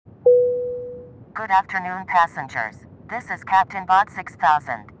Good afternoon, passengers. This is Captain Bot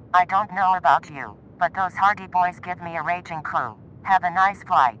 6000. I don't know about you, but those Hardy Boys give me a raging clue. Have a nice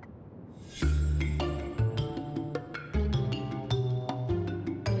flight.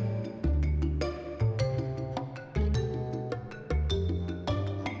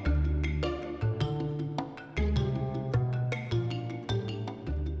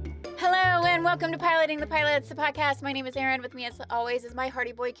 Hello and welcome to Piloting the Pilots, the podcast. My name is Erin. With me, as always, is my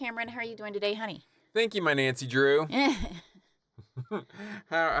Hardy Boy Cameron. How are you doing today, honey? Thank you, my Nancy Drew. how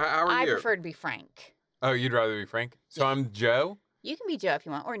are I you? prefer to be Frank. Oh, you'd rather be Frank? So Yeah. I'm Joe? You can be Joe if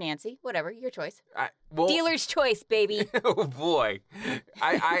you want, or Nancy, whatever, your choice. Well, Dealer's choice, baby. Oh boy,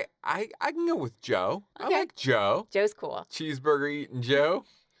 I can go with Joe. Okay. I like Joe. Joe's cool. Cheeseburger eating Joe.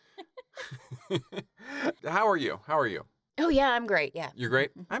 How are you? Oh yeah, I'm great. Yeah. You're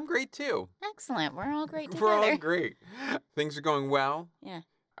great. I'm great too. Excellent. We're all great together. We're all great. Things are going well. Yeah.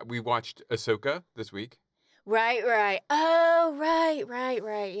 We watched Ahsoka this week. Right. Oh,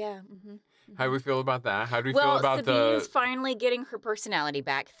 right. Yeah. Mm-hmm. How do we feel about that? How do we feel about Sabine's finally getting her personality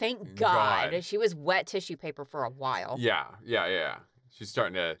back. Thank God. She was wet tissue paper for a while. Yeah. She's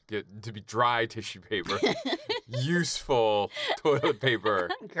starting to get to be dry tissue paper. Useful toilet paper.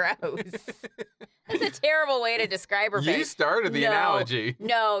 Gross. That's a terrible way to describe her face. You started the analogy.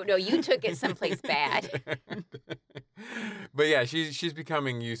 No, you took it someplace bad. But yeah, she's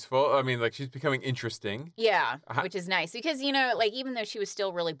becoming useful. I mean, like, she's becoming interesting. Yeah, which is nice. Because, even though she was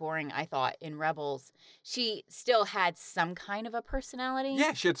still really boring, I thought, in Rebels, she still had some kind of a personality.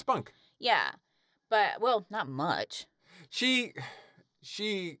 Yeah, she had spunk. Yeah. But, well, not much. She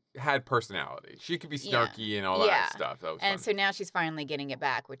had personality. She could be snarky and all that stuff. That was fun. So now she's finally getting it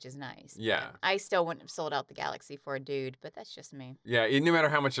back, which is nice. Yeah. I still wouldn't have sold out the galaxy for a dude, but that's just me. Yeah, no matter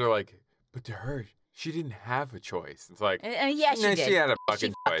how much they're like, but to her, she didn't have a choice. It's like, yeah, she did. She had a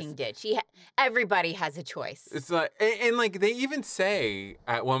fucking choice. She fucking did. Everybody has a choice. It's like, and like they even say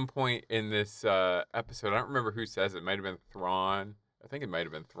at one point in this episode, I don't remember who says it. It might have been Thrawn. I think it might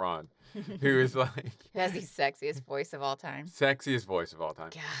have been Thrawn. Who is like... Who has the sexiest voice of all time. Sexiest voice of all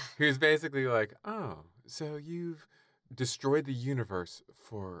time. God. Who's basically like, oh, so you've destroyed the universe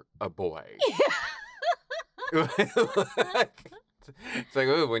for a boy. It's like,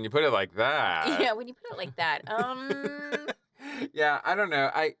 ooh, when you put it like that. Yeah, when you put it like that. Yeah, I don't know.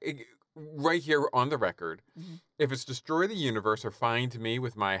 Right here on the record, if it's destroy the universe or find me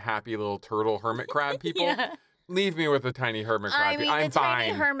with my happy little turtle hermit crab people... Yeah. Leave me with a tiny hermit crab. I'm the fine.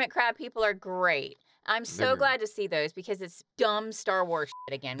 Tiny hermit crab people are great. I'm so glad to see those because it's dumb Star Wars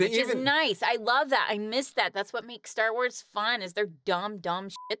shit again, which is nice. I love that. I miss that. That's what makes Star Wars fun is their dumb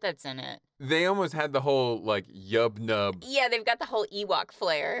shit that's in it. They almost had the whole, like, yub nub. Yeah, they've got the whole Ewok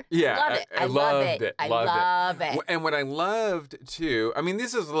flair. Yeah. Love it. I love it. And what I loved, too, I mean,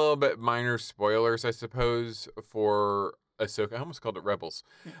 this is a little bit minor spoilers, I suppose, for... Ahsoka. I almost called it Rebels.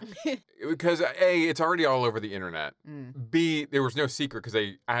 Because A, it's already all over the internet. B, there was no secret because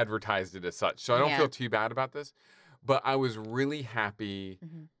they advertised it as such. So I don't feel too bad about this. But I was really happy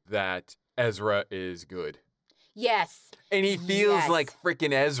that Ezra is good. Yes. And he feels like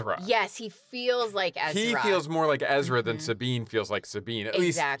freaking Ezra. Yes, he feels like Ezra. He feels more like Ezra than Sabine feels like Sabine, at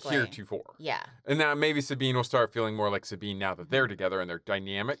least heretofore. Yeah. And now maybe Sabine will start feeling more like Sabine now that they're together and their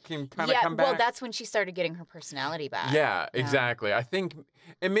dynamic can kind of come back. Well, that's when she started getting her personality back. Yeah, exactly. I think,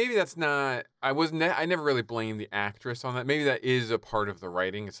 and maybe that's not, I never really blamed the actress on that. Maybe that is a part of the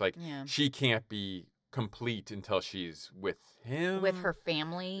writing. It's like, she can't be complete until she's with him. With her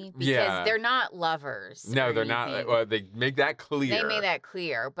family. Because they're not lovers. No, they're not. Well, they make that clear. They made that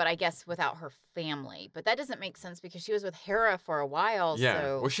clear, but I guess without her family. But that doesn't make sense because she was with Hera for a while. Yeah.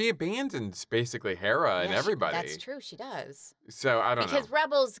 So... Well, she abandons basically Hera and everybody. That's true. She does. So I don't know. Because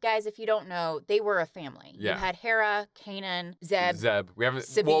Rebels, guys, if you don't know, they were a family. Yeah. You had Hera, Kanan, Zeb. We haven't.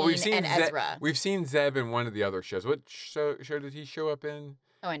 Sabine, we've seen and Ezra. We've seen Zeb in one of the other shows. What show did he show up in?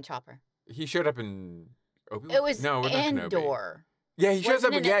 Oh, and Chopper. He showed up in. Obi-Wan? It was no, Andor. Yeah, he shows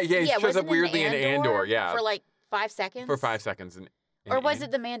up. He shows up weirdly in Andor. Yeah, for like 5 seconds. For 5 seconds, or was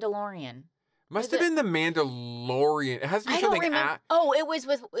it the Mandalorian? Must have been the Mandalorian. It has to be I something. Don't remember. Oh, it was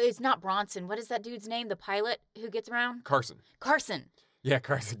with. It's not Bronson. What is that dude's name? The pilot who gets around. Carson. Yeah,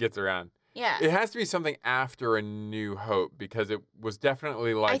 Carson gets around. Yeah. It has to be something after A New Hope because it was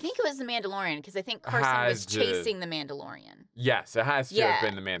definitely like... I think it was The Mandalorian because I think Carson was chasing The Mandalorian. Yes, it has to have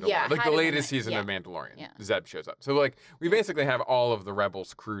been The Mandalorian. Yeah, like the latest season of Mandalorian. Yeah. Zeb shows up. So like we basically have all of the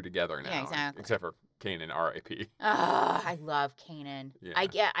Rebels crew together now. Yeah, exactly. Except for Kanan, R.I.P. Oh, I love Kanan.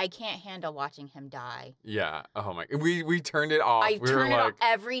 Yeah. I can't handle watching him die. Yeah. Oh my. We turned it off. I We turn were it off like,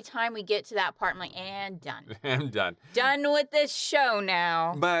 every time we get to that part. I'm like, and done. I'm done. Done with this show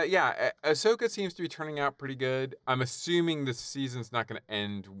now. But yeah, Ahsoka seems to be turning out pretty good. I'm assuming this season's not going to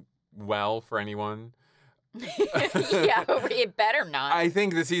end well for anyone. Yeah, it better not. I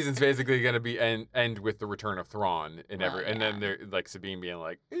think the season's basically going to be end with the return of Thrawn and Well, and then they're like Sabine being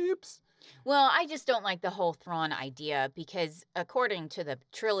like, "Oops." Well, I just don't like the whole Thrawn idea because according to the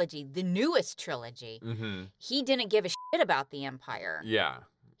trilogy, the newest trilogy, he didn't give a shit about the Empire. Yeah.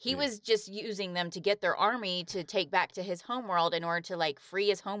 He was just using them to get their army to take back to his homeworld in order to like free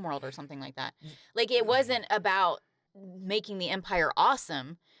his homeworld or something like that. Like it wasn't about making the Empire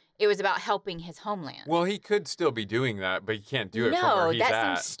awesome. It was about helping his homeland. Well, he could still be doing that, but he can't do it from where he's that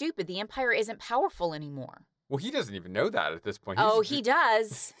at. seems stupid. The Empire isn't powerful anymore. Well, he doesn't even know that at this point. He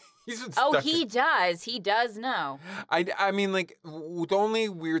does. He's been Oh, stuck he does. He does know. I mean, like, the only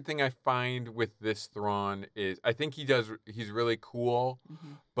weird thing I find with this Thrawn is I think he's really cool,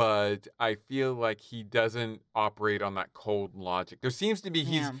 but I feel like he doesn't operate on that cold logic. There seems to be,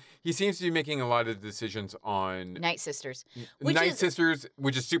 he seems to be making a lot of decisions on Night Sisters. Sisters,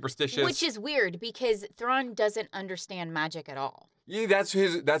 which is superstitious. Which is weird because Thrawn doesn't understand magic at all. Yeah,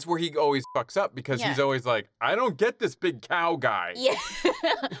 that's where he always fucks up because he's always like, I don't get this big cow guy. Yeah.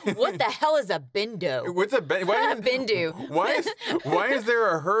 What the hell is a Bindo? What's a Bindu? Why is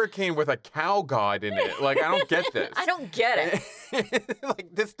there a hurricane with a cow god in it? Like, I don't get this. I don't get it. Like,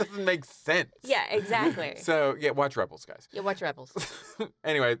 this doesn't make sense. Yeah, exactly. So, yeah, watch Rebels, guys. Yeah, watch Rebels.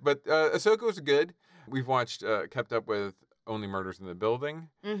 Anyway, but Ahsoka was good. We've watched, kept up with Only Murders in the Building.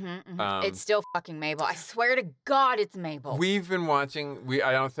 It's still fucking Mabel. I swear to God, it's Mabel. We've been watching.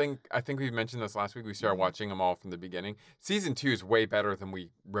 I think we mentioned this last week. We started watching them all from the beginning. Season 2 is way better than we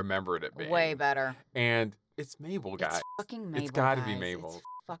remembered it being. Way better. And it's Mabel, guys. It's fucking Mabel. It's got to be Mabel. It's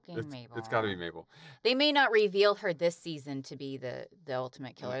fucking Mabel. It's got to be Mabel. They may not reveal her this season to be the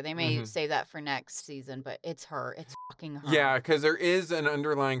ultimate killer. They may save that for next season, but it's her. It's fucking her. Yeah, because there is an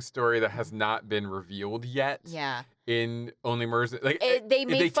underlying story that has not been revealed yet. Yeah. In Only Murders, like they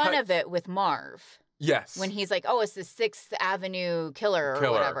made fun of it with Marv. Yes. When he's like, "Oh, it's the 6th Avenue killer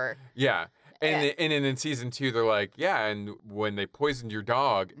or whatever." Yeah. And in season 2, they're like, yeah, and when they poisoned your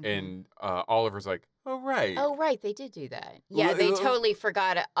dog, and Oliver's like, oh, right. Oh, right, they did do that. Yeah, they totally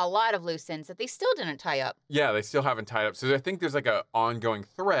forgot a lot of loose ends that they still didn't tie up. Yeah, they still haven't tied up. So I think there's like an ongoing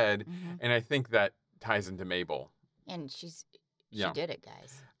thread, and I think that ties into Mabel. And she did it,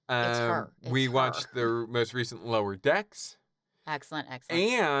 guys. It's her. We watched the most recent Lower Decks. Excellent.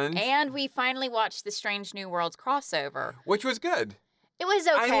 And we finally watched the Strange New Worlds crossover. Which was good. It was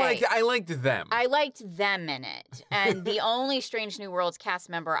okay. I liked them. I liked them in it. And the only Strange New Worlds cast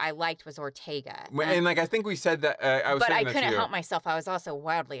member I liked was Ortega. And like I think we said that But I couldn't help myself. I was also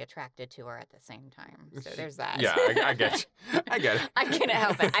wildly attracted to her at the same time. So there's that. Yeah, I get you. I get it. I couldn't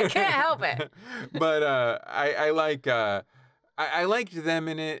help it. But I liked them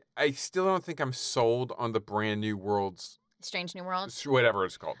in it. I still don't think I'm sold on the Brand New Worlds. Strange New Worlds? Whatever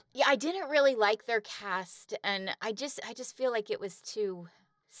it's called. Yeah, I didn't really like their cast, and I just feel like it was too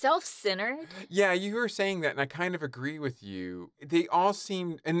self-centered. Yeah, you were saying that, and I kind of agree with you. They all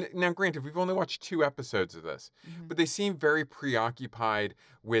seem, and now granted, we've only watched 2 episodes of this, but they seem very preoccupied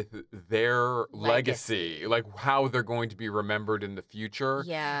with their legacy, like how they're going to be remembered in the future.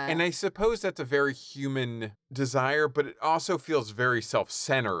 Yeah. And I suppose that's a very human desire, but it also feels very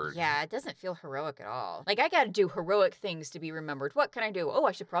self-centered. Yeah, it doesn't feel heroic at all. Like, I got to do heroic things to be remembered. What can I do? Oh,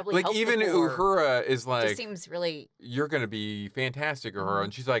 I should probably help even the poor. Uhura is like, just seems really, you're going to be fantastic, Uhura.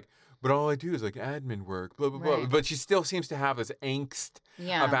 And she's like, but all I do is like admin work, blah, blah, blah. But she still seems to have this angst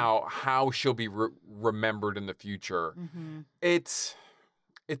about how she'll be remembered in the future.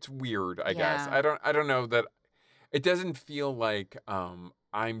 It's weird, I guess. I don't know that it doesn't feel like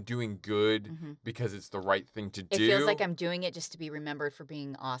I'm doing good because it's the right thing to do. It feels like I'm doing it just to be remembered for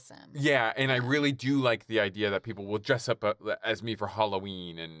being awesome. Yeah, and I really do like the idea that people will dress up as me for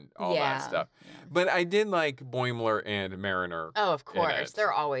Halloween and all that stuff. Yeah. But I did like Boimler and Mariner. Oh, of course.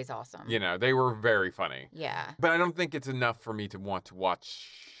 They're always awesome. You know, they were very funny. Yeah. But I don't think it's enough for me to want to watch.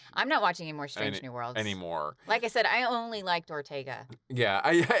 I'm not watching any more Strange New Worlds anymore. Like I said, I only liked Ortega. Yeah,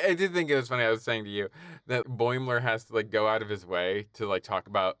 I did think it was funny. I was saying to you that Boimler has to like go out of his way to like talk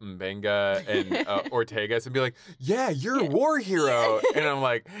about Mbenga and Ortega and be like, "Yeah, you're a war hero," and I'm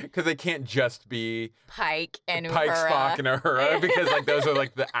like, because they can't just be Pike, Uhura. Spock, and Uhura, because like those are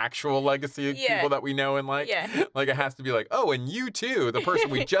like the actual legacy people that we know and like. Yeah. Like it has to be like, oh, and you too, the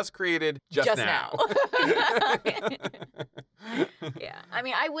person we just created just now. Yeah, I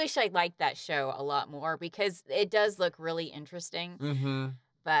mean, I wish I liked that show a lot more because it does look really interesting. Mm-hmm.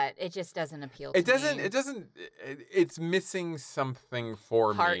 But it just doesn't appeal to me. It doesn't. It's missing something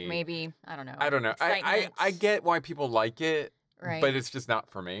for Heart, me. maybe. I don't know. I don't know. I get why people like it, right. but it's just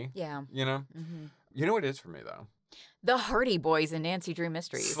not for me. Yeah. You know? Mm-hmm. You know what it is for me, though? The Hardy Boys and Nancy Drew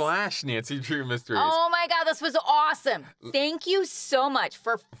Mysteries. / Nancy Drew Mysteries. Oh my God, this was awesome. Thank you so much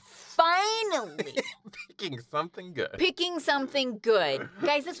for finally picking something good.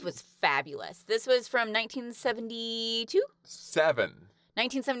 Guys, this was fabulous. This was from 1972?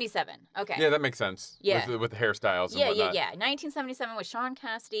 1977. Okay. Yeah, that makes sense. Yeah. With the hairstyles and whatnot. Yeah. 1977 with Sean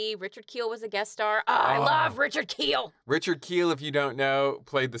Cassidy. Richard Kiel was a guest star. Oh, I love Richard Kiel. Richard Kiel, if you don't know,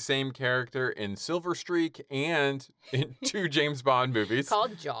 played the same character in Silver Streak and in 2 James Bond movies.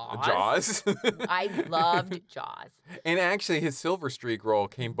 Called Jaws. Jaws. I loved Jaws. And actually, his Silver Streak role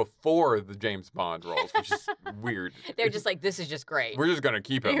came before the James Bond roles, which is weird. They're just like, this is just great. We're just going to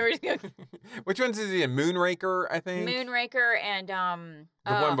keep him. Which ones is he in? Moonraker, I think? Moonraker and...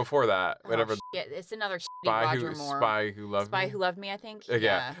 the one before that, whatever. Yeah, it's another Roger Moore. Spy Who Loved Me. Spy Who Loved Me, I think.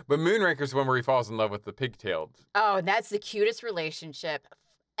 Yeah. But Moonraker's the one where he falls in love with the pigtailed. Oh, that's the cutest relationship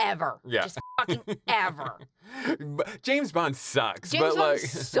ever. Yeah. Just fucking ever. James Bond sucks. James Bond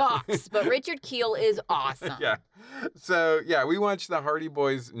sucks, but Richard Kiel is awesome. Yeah. So, yeah, we watched the Hardy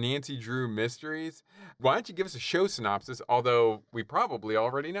Boys Nancy Drew Mysteries. Why don't you give us a show synopsis, although we probably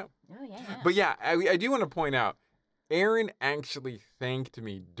already know. Oh, yeah. But yeah, I do want to point out, Erin actually thanked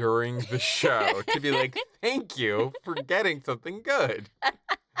me during the show to be like, thank you for getting something good.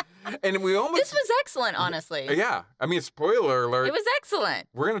 And we almost... This was excellent, honestly. Yeah. I mean, spoiler alert. It was excellent.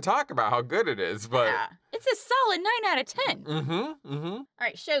 We're going to talk about how good it is, but... Yeah. It's a solid 9 out of 10. Mm-hmm. All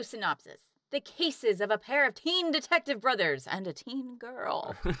right, show synopsis. The cases of a pair of teen detective brothers and a teen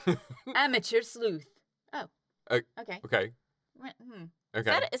girl. Amateur sleuth. Oh. Okay. Okay.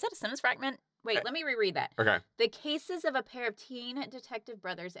 Okay. Is that a sentence fragment? Wait, let me reread that. Okay. The cases of a pair of teen detective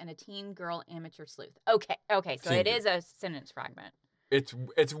brothers and a teen girl amateur sleuth. Okay. So it is a sentence fragment. It's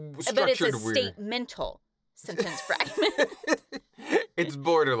structured but it's a weird. statemental sentence fragment. It's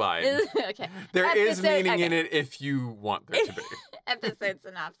borderline. Okay. There is meaning in it if you want there to be. Episode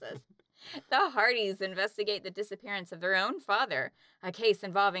synopsis. The Hardys investigate the disappearance of their own father. A case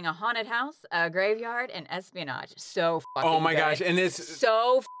involving a haunted house, a graveyard, and espionage. So fucking good. Oh my gosh. And this...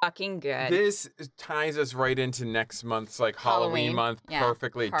 So fucking good. This ties us right into next month's like Halloween month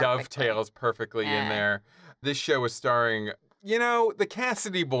perfectly. Dovetails perfectly in there. This show is starring... You know, the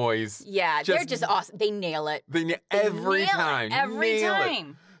Cassidy boys. Yeah, they're just awesome. They nail it. Every time. Every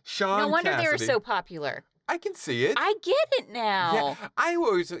time. Sean No wonder Cassidy. they were so popular. I can see it. I get it now.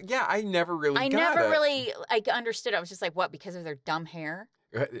 Yeah, I never really understood. I was just like, what, because of their dumb hair?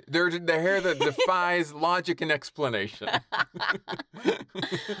 They're the hair that defies logic and explanation.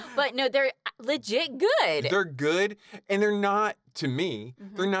 But no, they're legit good. They're good, and they're not, to me,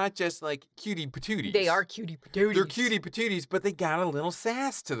 they're not just like cutie patooties. They are cutie patooties. They're cutie patooties, but they got a little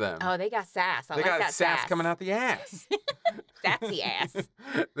sass to them. Oh, they got sass. They got sass coming out the ass. Sassy ass.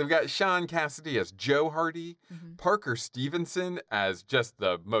 They've got Sean Cassidy as Joe Hardy, Parker Stevenson as just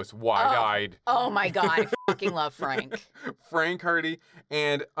the most wide-eyed. Oh my God, I fucking love Frank. Frank Hardy,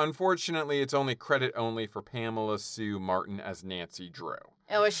 and unfortunately, it's only credit only for Pamela Sue Martin as Nancy Drew.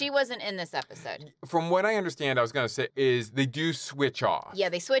 Oh, well, she wasn't in this episode. From what I understand, I was going to say, is they do switch off. Yeah,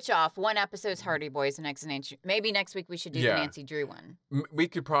 they switch off. One episode's Hardy Boys, the next Nancy. Maybe next week we should do the Nancy Drew one. We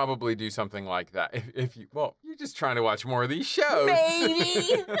could probably do something like that. If you, well, you're just trying to watch more of these shows.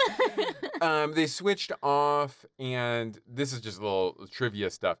 Maybe. They switched off, and this is just a little trivia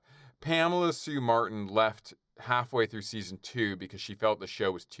stuff. Pamela Sue Martin left halfway through season 2 because she felt the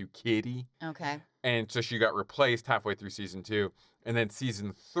show was too kiddie. Okay. And so she got replaced halfway through season 2. And then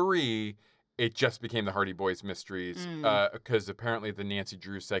season 3, it just became the Hardy Boys Mysteries because apparently the Nancy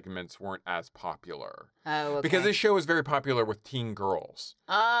Drew segments weren't as popular. Oh, okay. Because this show was very popular with teen girls.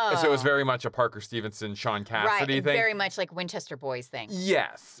 Oh. And so it was very much a Parker Stevenson, Sean Cassidy thing. Very much like Winchester Boys thing.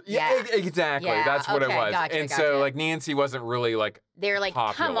 Yes. Yeah, exactly. Yeah, that's what it was. Gotcha, so like Nancy wasn't really like they're like,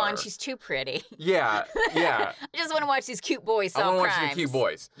 popular. come on, she's too pretty. Yeah. I just want to watch these cute boys solve crimes. I want to watch the cute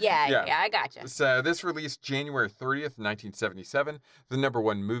boys. Yeah, I gotcha. So this released January 30th, 1977. The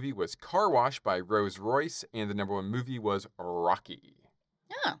 #1 movie was Car Wash by Rose Royce, and the #1 movie was Rocky.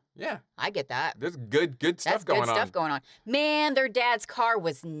 Oh. Yeah. I get that. There's good stuff going on. That's good stuff going on. Man, their dad's car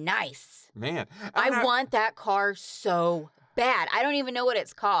was nice. Man. I want that car so bad. I don't even know what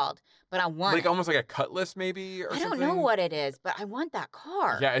it's called, but I want it. Almost like a Cutlass maybe or something? I don't know what it is, but I want that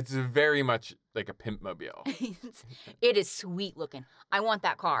car. Yeah, it's very much like a pimp mobile. It is sweet looking. I want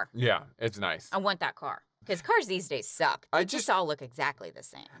that car. Yeah, it's nice. I want that car. Because cars these days suck. They just all look exactly the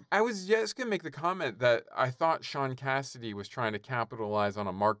same. I was just going to make the comment that I thought Sean Cassidy was trying to capitalize on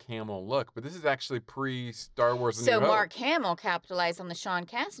a Mark Hamill look, but this is actually pre-Star Wars A New Hope. So Mark Hamill capitalized on the Sean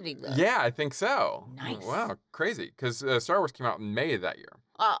Cassidy look. Yeah, I think so. Nice. Wow, crazy. Because Star Wars came out in May of that year.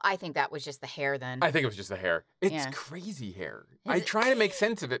 Well, I think that was just the hair then. I think it was just the hair. It's crazy hair. I try to make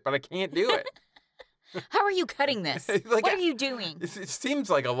sense of it, but I can't do it. How are you cutting this? What are you doing? It seems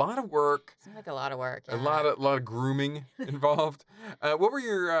like a lot of work. Seems like a lot of work. Yeah. A lot of grooming involved. What were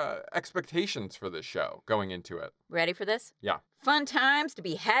your expectations for this show going into it? Ready for this? Yeah. Fun times to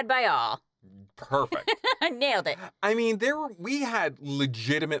be had by all. Perfect. I nailed it. I mean, we had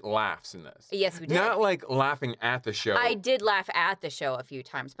legitimate laughs in this. Yes, we did. Not like laughing at the show. I did laugh at the show a few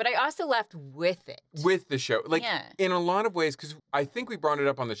times, but I also laughed with it. With the show. Like, in a lot of ways, because I think we brought it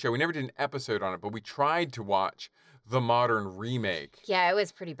up on the show. We never did an episode on it, but we tried to watch the modern remake. Yeah, it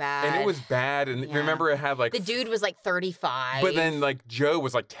was pretty bad. And it was bad. And remember, it had like... The dude was like 35. But then like Joe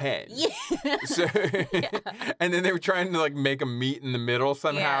was like 10. Yeah. So, and then they were trying to like make him meet in the middle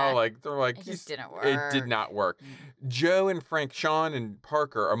somehow. Yeah. Like, they're like... It just didn't work. It did not work. Joe and Frank, Sean and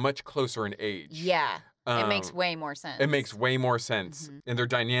Parker are much closer in age. Yeah. It makes way more sense. It makes way more sense. And their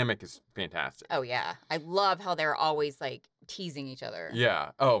dynamic is fantastic. Oh, yeah. I love how they're always, like, teasing each other.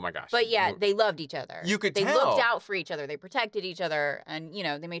 Yeah. Oh, my gosh. But, yeah, they loved each other. You could tell. They looked out for each other. They protected each other. And, you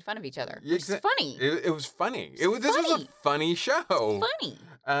know, they made fun of each other. Which is funny. It was funny. This was a funny show. It's funny.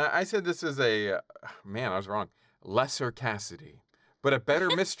 I said this is a... man, I was wrong. Lesser Cassidy. But a better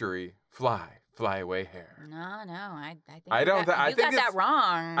mystery, fly away hair. No, I think I don't. you got that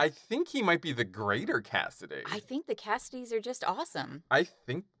wrong. I think he might be the greater Cassidy. I think the Cassidys are just awesome. I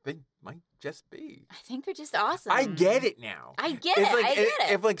think they might just be. I think they're just awesome. I get it now. I get it. Like, I get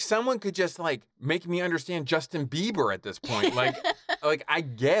it. If like someone could just like make me understand Justin Bieber at this point, like I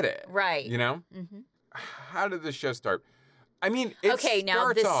get it. Right. You know. Mm-hmm. How did the show start? I mean, now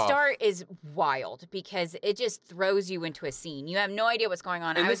the start is wild because it just throws you into a scene. You have no idea what's going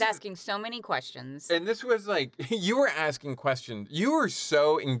on. I was asking so many questions. And this was like, you were asking questions. You were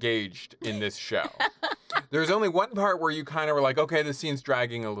so engaged in this show. There's only one part where you kind of were like, okay, the scene's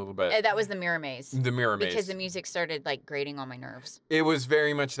dragging a little bit. That was the mirror maze. The mirror maze. Because the music started like grating on my nerves. It was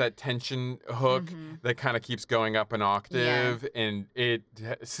very much that tension hook that kind of keeps going up an octave, and it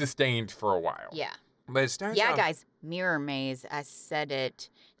sustained for a while. Yeah. But it starts off... guys, mirror maze. I said it.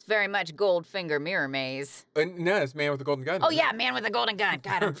 It's very much Goldfinger mirror maze. No, it's Man with the Golden Gun. Oh, yeah, Man with the Golden Gun.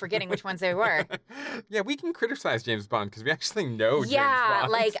 God, I'm forgetting which ones they were. Yeah, we can criticize James Bond because we actually know James Bond. Yeah,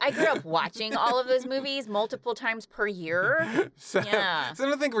 like I grew up watching all of those movies multiple times per year. So I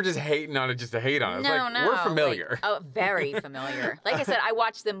don't think we're just hating on it just to hate on it. It's no. We're familiar. Like, very familiar. Like I said, I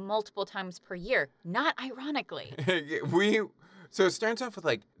watch them multiple times per year. Not ironically. So it starts off with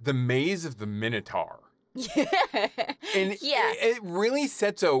like the maze of the Minotaur. Yeah. And it really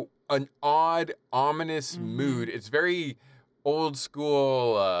sets an odd, ominous mood. It's very old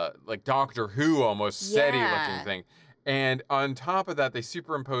school, like Doctor Who almost SETI looking thing. And on top of that, they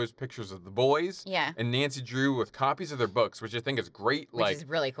superimpose pictures of the boys and Nancy Drew with copies of their books, which I think is great. Which is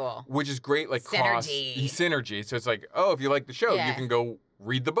really cool. Which is great, like synergy. So it's like, oh, if you like the show, you can go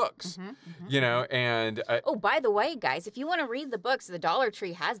read the books, you know, and... oh, by the way, guys, if you want to read the books, the Dollar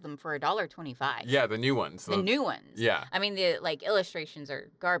Tree has them for $1.25. Yeah, the new ones. The new ones. Yeah. I mean, the like illustrations are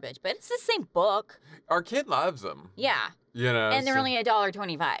garbage, but it's the same book. Our kid loves them. Yeah. You know. And they're only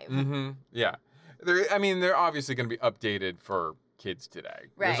 $1.25. Mm-hmm. Yeah. They're obviously going to be updated for kids today.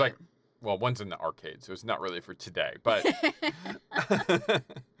 Right. There's like, well, one's in the arcade, so it's not really for today, but...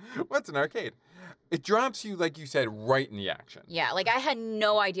 What's an arcade? It drops you, like you said, right in the action. Yeah, like I had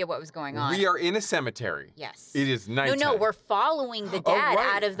no idea what was going on. We are in a cemetery. Yes. It is nighttime. No, we're following the dad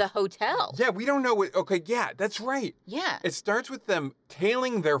out of the hotel. Yeah, we don't know what... Okay, yeah, that's right. Yeah. It starts with them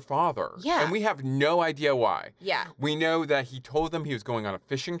tailing their father. Yeah. And we have no idea why. Yeah. We know that he told them he was going on a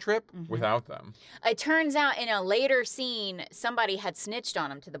fishing trip without them. It turns out in a later scene, somebody had snitched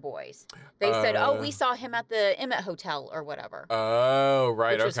on him to the boys. They said, oh, we saw him at the Emmett Hotel or whatever. Oh,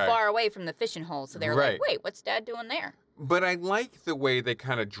 right, Which was far away from the fishing hole. So they were like, wait, what's Dad doing there? But I like the way they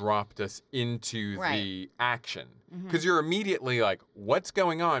kind of dropped us into the action. Because you're immediately like, what's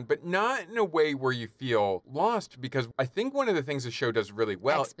going on? But not in a way where you feel lost. Because I think one of the things the show does really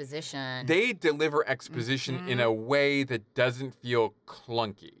well... Exposition. They deliver exposition in a way that doesn't feel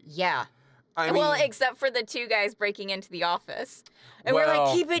clunky. Yeah. I mean, except for the two guys breaking into the office. And we're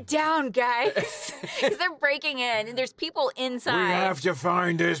like, keep it down, guys. Because they're breaking in, and there's people inside. We have to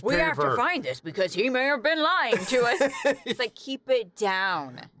find this paper. We have to find this because he may have been lying to us. It's like, keep it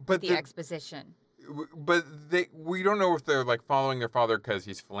down, but the exposition. But we don't know if they're like following their father because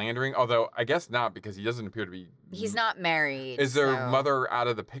he's philandering. Although I guess not, because he doesn't appear to be. He's not married. Is their mother out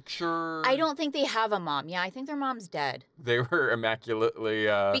of the picture? I don't think they have a mom. Yeah, I think their mom's dead. They were immaculately.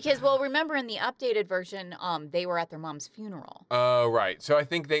 Because remember in the updated version, they were at their mom's funeral. Oh, right. So I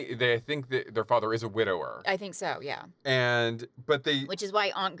think they think that their father is a widower. I think so. Yeah. Which is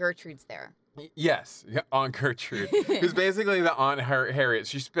why Aunt Gertrude's there. Yes, Aunt Gertrude, who's basically the Aunt Harriet.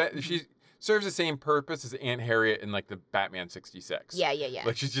 She serves the same purpose as Aunt Harriet in like the Batman 66. Yeah.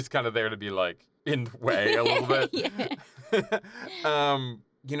 Like she's just kind of there to be like in the way a little bit.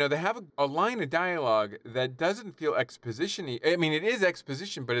 They have a line of dialogue that doesn't feel exposition-y. I mean, it is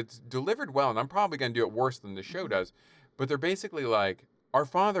exposition, but it's delivered well, and I'm probably going to do it worse than the show does. But they're basically like, our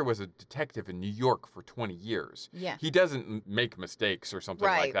father was a detective in New York for 20 years. Yeah. He doesn't make mistakes or something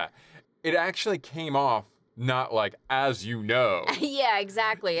like that. It actually came off not like, as you know. Yeah,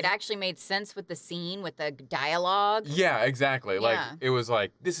 exactly. It actually made sense with the scene, with the dialogue. Yeah, exactly. Yeah. Like, it was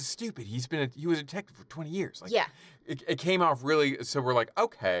like, this is stupid. He was a detective for 20 years. Like, yeah. It came off really, so we're like,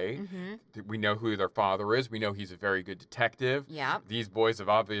 okay, we know who their father is. We know he's a very good detective. Yeah. These boys have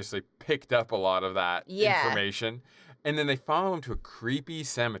obviously picked up a lot of that information. And then they follow him to a creepy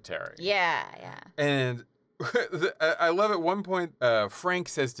cemetery. Yeah. And I love at one point, Frank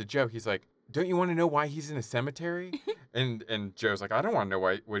says to Joe, he's like, don't you want to know why he's in a cemetery? and Joe's like, I don't want to know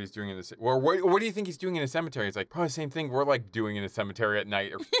what he's doing in this. Or what do you think he's doing in a cemetery? It's like, probably the same thing we're like doing in a cemetery at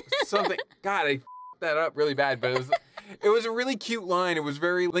night or something. God, I that up really bad, but it was a really cute line. It was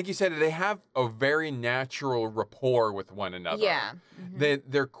very, like you said, they have a very natural rapport with one another. Yeah.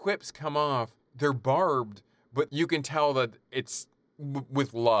 Their quips come off, they're barbed, but you can tell that it's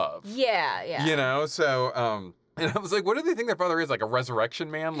with love. Yeah. So, and I was like, what do they think their father is? Like a resurrection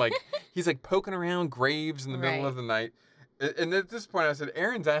man? Like, he's like poking around graves in the middle of the night. And at this point, I said,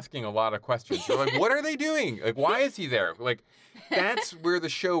 Erin's asking a lot of questions. They're like, what are they doing? Like, why is he there? Like, that's where the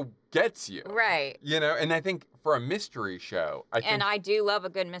show gets you. Right. And I think for a mystery show, I do love a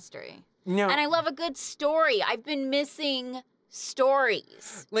good mystery. No. And I love a good story. I've been missing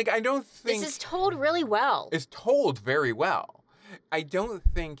stories. Like, I don't think... This is told really well. It's told very well. I don't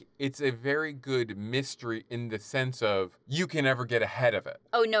think it's a very good mystery in the sense of you can ever get ahead of it.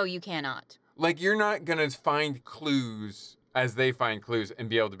 Oh, no, you cannot. Like, you're not going to find clues as they find clues and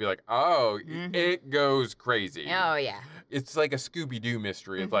be able to be like, oh, it goes crazy. Oh, yeah. It's like a Scooby-Doo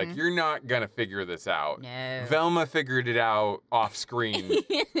mystery. It's like, you're not going to figure this out. No. Velma figured it out off screen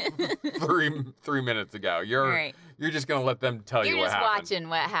 3 minutes ago. You're just going to let them tell you what happened. You're just watching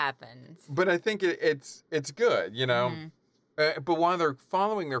what happens. But I think it's good, but while they're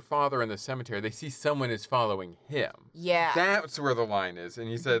following their father in the cemetery, they see someone is following him. Yeah. That's where the line is. And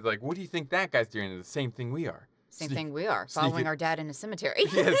he said, like, what do you think that guy's doing? The same thing we are. Same thing we are, following our dad in a cemetery.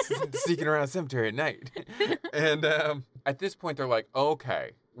 Yes, sneaking around a cemetery at night. And at this point, they're like,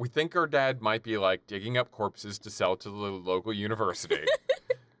 okay, we think our dad might be, like, digging up corpses to sell to the local university.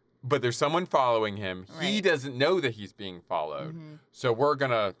 But there's someone following him. Right. He doesn't know that he's being followed. So we're going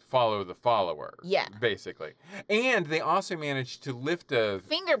to follow the follower. Yeah. Basically. And they also managed to lift a...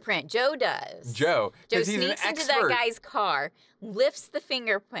 fingerprint. Joe does. Joe sneaks into that guy's car, lifts the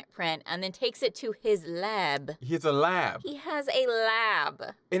fingerprint, and then takes it to his lab. He has a lab. He has a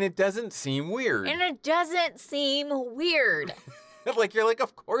lab. And it doesn't seem weird. Like, you're like,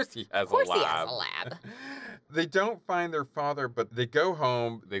 of course he has a lab. Of course he has a lab. They don't find their father, but they go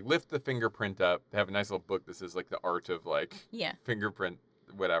home, they lift the fingerprint up. They have a nice little book that says, like, the art of, like, fingerprint,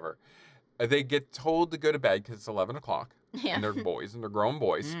 whatever. They get told to go to bed because it's 11 o'clock. Yeah. And they're boys, and they're grown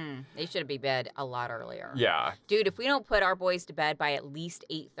boys. They should be bed a lot earlier. Yeah. Dude, if we don't put our boys to bed by at least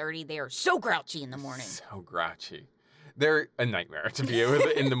 8:30, they are so grouchy in the morning. So grouchy. They're a nightmare to be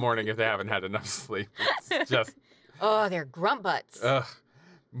with in the morning if they haven't had enough sleep. It's just... oh, they're grunt butts. Ugh.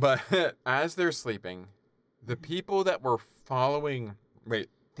 But as they're sleeping... the people that were following...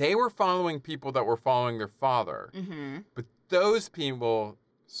 they were following people that were following their father. But those people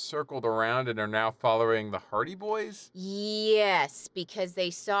circled around and are now following the Hardy Boys? Yes, because they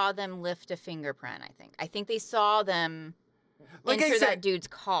saw them lift a fingerprint, I think. I think they saw them enter that dude's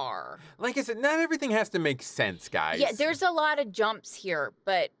car. Like I said, not everything has to make sense, guys. Yeah, there's a lot of jumps here,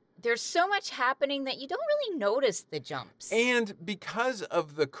 but... there's so much happening that you don't really notice the jumps. And because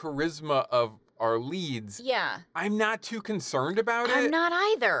of the charisma of our leads, I'm not too concerned about it. I'm not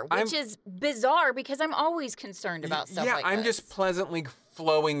either, which is bizarre because I'm always concerned about stuff like this. I'm just pleasantly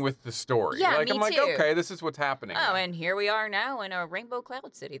flowing with the story. Yeah, like me I'm like, too. okay, this is what's happening. Oh, and here we are now in a rainbow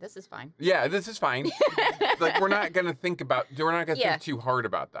cloud city. This is fine. Yeah, this is fine. Like we're not gonna think Yeah. too hard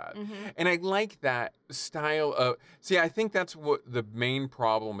about that. Mhm. And I like that style of. See, I think that's what the main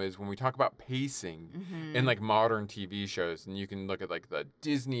problem is when we talk about pacing Mhm. in like modern TV shows, and you can look at like the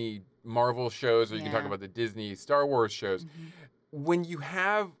Disney Marvel shows, or you can talk Yeah. about the Disney Star Wars shows. Mhm. When you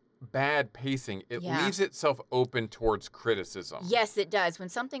have bad pacing, it Yeah. leaves itself open towards criticism. Yes, it does. When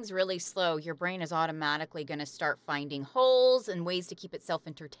something's really slow, your brain is automatically going to start finding holes and ways to keep itself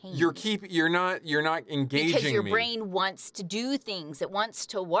entertained. You're not engaging because your me. brain wants to do things. It wants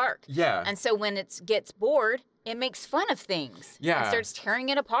to work. Yeah. And so when it gets bored, it makes fun of things. Yeah. And starts tearing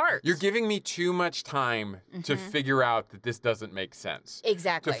it apart. You're giving me too much time to figure out that this doesn't make sense.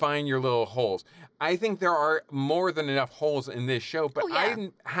 Exactly. To find your little holes. I think there are more than enough holes in this show, but Oh, yeah.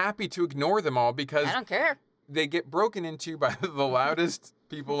 I'm happy to ignore them all because I don't care. they get broken into by the loudest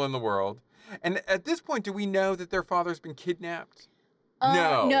people in the world. And at this point, do we know that their father's been kidnapped?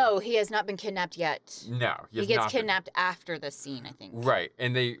 No. No, he has not been kidnapped yet. No. He has gets not been. kidnapped after the scene, I think. Right.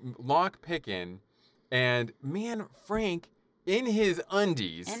 And they lock Pickin, and man, Frank, in his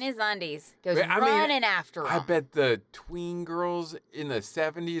undies. And his undies goes I mean, running after him. I bet the tween girls in the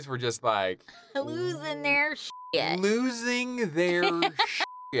 70s were just like Losing their shit. losing their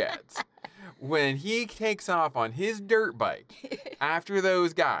shit when he takes off on his dirt bike after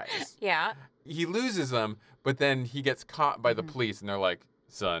those guys. Yeah. He loses them, but then he gets caught by the police, and they're like,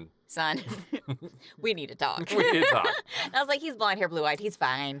 son, Son, we need to talk. we need to talk. And I was like, he's blonde hair, blue eyed. He's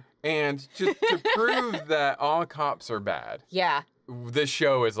fine. And to prove that all cops are bad, Yeah. this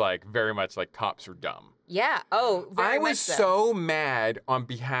show is like very much like cops are dumb. Yeah. Oh, very I much was so. so mad on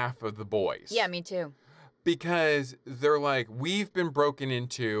behalf of the boys. Yeah, me too. Because they're like, we've been broken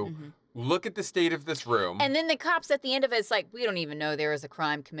into. Look at the state of this room. And then the cops at the end of it's like, we don't even know there was a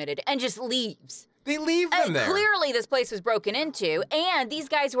crime committed, and just leaves. They leave them there. Clearly, this place was broken into, and these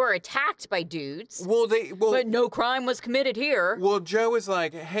guys were attacked by dudes. But no crime was committed here. Well, Joe is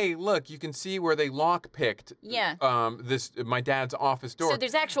like, hey, look, you can see where they lockpicked. Yeah. My dad's office door. So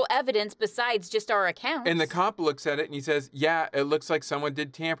there's actual evidence besides just our accounts. And the cop looks at it and he says, yeah, it looks like someone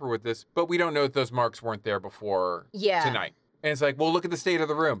did tamper with this, but we don't know if those marks weren't there before tonight. And it's like, well, look at the state of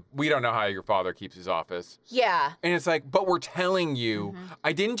the room. We don't know how your father keeps his office. Yeah. And it's like, but we're telling you,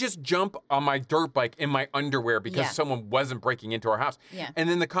 I didn't just jump on my dirt bike in my underwear because someone wasn't breaking into our house. Yeah. And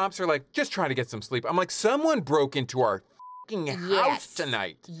then the cops are like, just try to get some sleep. I'm like, someone broke into our fucking house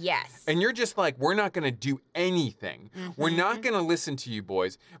tonight. Yes. And you're just like, we're not going to do anything. We're not going to listen to you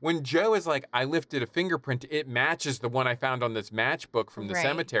boys. When Joe is like, I lifted a fingerprint, it matches the one I found on this matchbook from the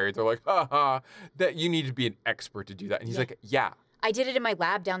cemetery. They're like, that you need to be an expert to do that. And he's like, yeah. I did it in my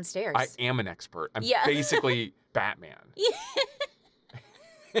lab downstairs. I am an expert. I'm Yeah. basically Batman.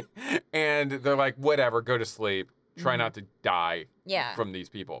 And they're like, whatever, go to sleep. Try not to die from these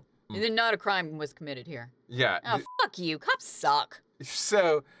people. And then not a crime was committed here. Yeah. Oh, fuck you. Cops suck.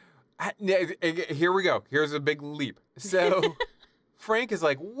 So here we go. Here's a big leap. So Frank is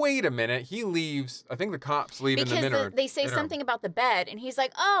like, wait a minute. He leaves. I think the cops leave in the Because minute. they say something about the bed, and he's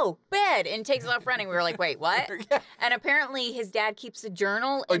like, oh, bed, and takes off running. We were like, wait, what? And apparently his dad keeps a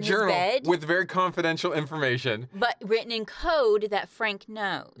journal in his bed. With very confidential information. But written in code that Frank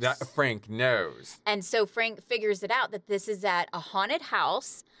knows. That Frank knows. And so Frank figures it out that this is at a haunted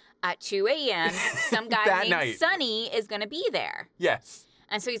house at 2 a.m. Some guy named night. Sonny is going to be there. Yes.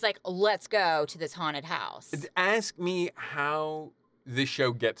 And so he's like, let's go to this haunted house. Ask me how this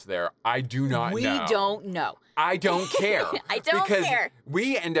show gets there. I do not know. We don't know. I don't care. I don't because care.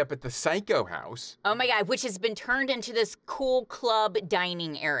 We end up at the Psycho House. Oh my God, which has been turned into this cool club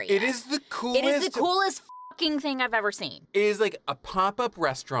dining area. It is the coolest. It is the coolest fucking thing I've ever seen. It is like a pop-up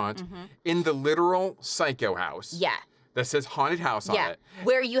restaurant in the literal Psycho House. Yeah. That says haunted house on it.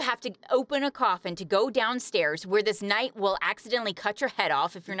 Where you have to open a coffin to go downstairs, where this knight will accidentally cut your head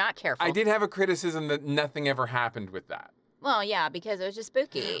off if you're not careful. I did have a criticism that nothing ever happened with that. Well, yeah, because it was just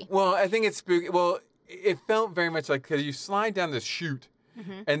spooky. Well, I think it's spooky. Well, it felt very much like, because you slide down this chute,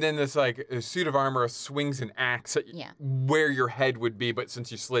 and then this like a suit of armor swings an axe at where your head would be, but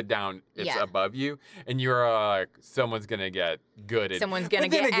since you slid down, it's above you, and you're like, someone's gonna get good. Someone's gonna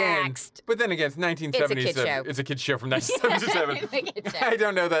get axed. But then again, it's 1977. It's a kid show from 1977. It's a kid show. I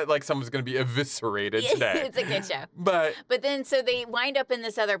don't know that like someone's gonna be eviscerated today. It's a kid show. But then so they wind up in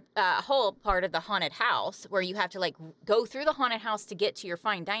this other whole part of the haunted house where you have to like go through the haunted house to get to your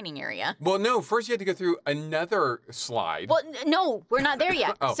fine dining area. Well, no, first you have to go through another slide. Well, no, we're not there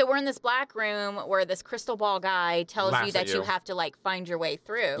yet. Oh. So we're in this black room where this crystal ball guy tells Laughs you at that you you. have to like find your way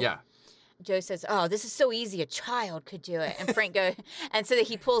through. Yeah. Joe says, "Oh, this is so easy. A child could do it." And Frank goes, and so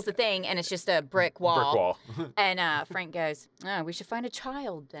he pulls the thing, and it's just a brick wall. And Frank goes, "Oh, we should find a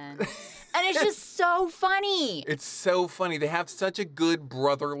child then." And it's just so funny. It's so funny. They have such a good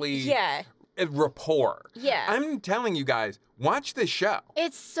brotherly rapport. Yeah. I'm telling you guys, watch this show.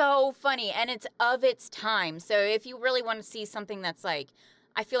 It's so funny, and it's of its time. So if you really want to see something that's like,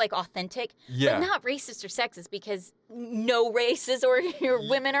 I feel like authentic, but not racist or sexist, because no races or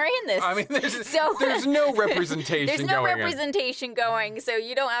women are in this. I mean, there's no representation There's no representation going, so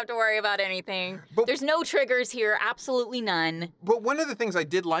you don't have to worry about anything. But there's no triggers here, absolutely none. But one of the things I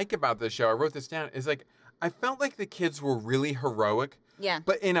did like about this show, I wrote this down, is like, I felt like the kids were really heroic. Yeah.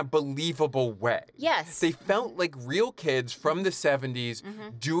 But in a believable way. Yes. They felt like real kids from the 70s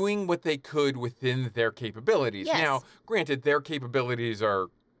doing what they could within their capabilities. Yes. Now, granted, their capabilities are,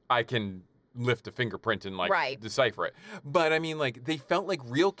 I can lift a fingerprint and decipher it. But I mean, like, they felt like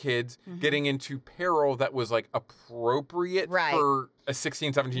real kids getting into peril that was like appropriate for a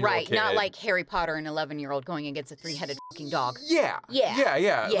 16, 17-year-old kid. Not like Harry Potter, an 11-year-old going against a 3-headed fucking dog. Yeah.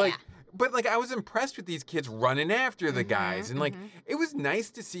 Like, but, like, I was impressed with these kids running after the guys. And, like, it was nice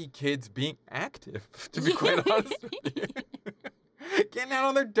to see kids being active, to be quite honest with you. Getting out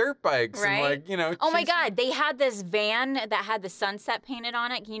on their dirt bikes and, like, you know. Oh, my God. They had this van that had the sunset painted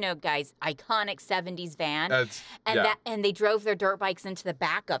on it. You know, guys, iconic 70s van. And they drove their dirt bikes into the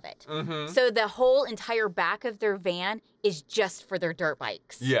back of it. So the whole entire back of their van is just for their dirt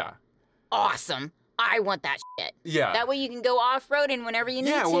bikes. Yeah. Awesome. I want that shit. Yeah. That way you can go off-roading whenever you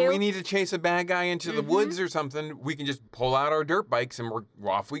need to. Yeah, when we need to chase a bad guy into the woods or something, we can just pull out our dirt bikes and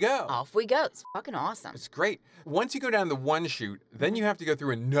off we go. Off we go. It's fucking awesome. It's great. Once you go down the one chute, then you have to go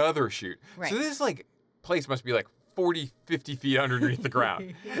through another chute. Right. So this, like, place must be like 40, 50 feet underneath the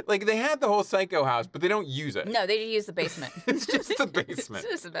ground. Like, they had the whole Psycho house, but they don't use it. No, they just use the basement. It's just the basement.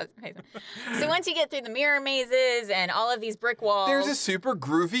 It's just the basement. So once you get through the mirror mazes and all of these brick walls... There's a super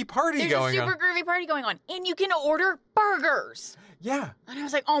groovy party going on. And you can order burgers. Yeah. And I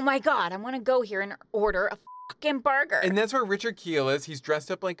was like, oh my God, I want to go here and order a fucking burger. And that's where Richard Kiel is. He's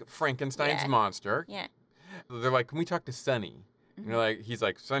dressed up like Frankenstein's monster. Yeah. They're like, can we talk to Sonny? And you're like, he's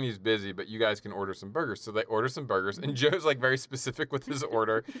like, Sonny's busy, but you guys can order some burgers. So they order some burgers, and Joe's like very specific with his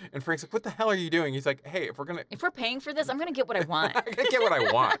order. And Frank's like, what the hell are you doing? He's like, hey, if we're paying for this, I'm gonna get what I want. I'm gonna get what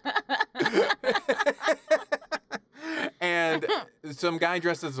I want. And some guy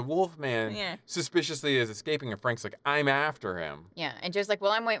dressed as a wolf man suspiciously is escaping, and Frank's like, I'm after him. Yeah, and Joe's like,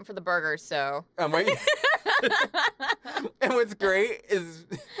 well, I'm waiting for the burgers, so. I'm waiting. And what's great is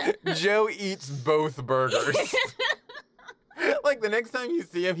Joe eats both burgers. Like, the next time you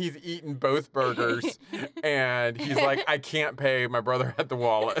see him, he's eating both burgers, and he's like, I can't pay. My brother had the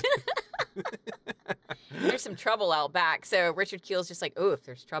wallet. There's some trouble out back, so Richard Kiel's just like, oh, if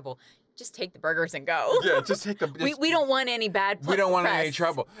there's trouble, just take the burgers and go. Yeah, just take the... We don't want any bad We don't want any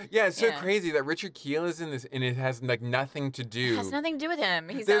trouble. Yeah, it's so crazy that Richard Kiel is in this, and it has, like, nothing to do... It has nothing to do with him.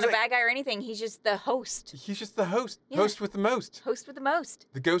 He's not a bad guy or anything. He's just the host. He's just the host. Yeah. Host with the most. Host with the most.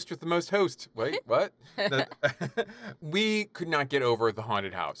 The ghost with the most host. Wait, what? We could not get over the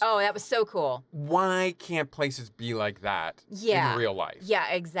haunted house. Oh, that was so cool. Why can't places be like that in real life? Yeah,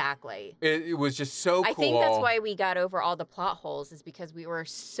 exactly. It was just so cool. I think that's why we got over all the plot holes, is because we were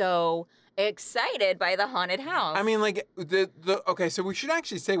so excited by the haunted house. I mean, like, okay, so we should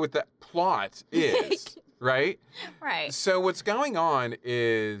actually say what the plot is, right? Right. So what's going on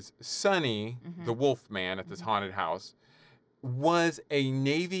is Sonny, the wolf man at this haunted house, was a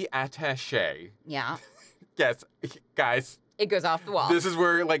Navy attaché. Yeah. Yes, guys. It goes off the wall. This is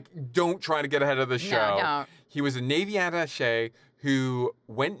where, like, don't try to get ahead of the show. No, don't. He was a Navy attaché who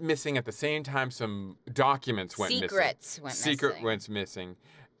went missing at the same time some documents went missing. Secret went missing.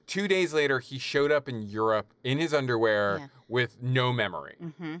 2 days later, he showed up in Europe in his underwear with no memory.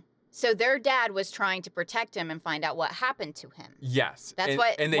 So their dad was trying to protect him and find out what happened to him. Yes. That's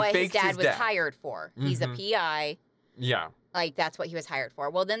what his dad was hired for. He's a PI. Yeah. Like, that's what he was hired for.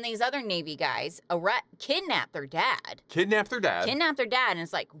 Well, then these other Navy guys kidnapped their dad. Kidnapped their dad, and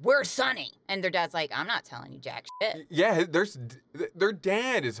it's like, where's Sonny? And their dad's like, I'm not telling you jack shit. Yeah, their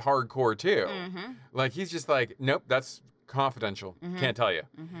dad is hardcore, too. Like, he's just like, nope, that's confidential. Can't tell you.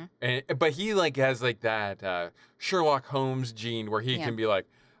 But he, like, has, like, that Sherlock Holmes gene where he can be like,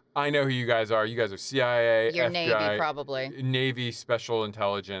 I know who you guys are. You guys are CIA, You're FBI, Navy, probably. Navy Special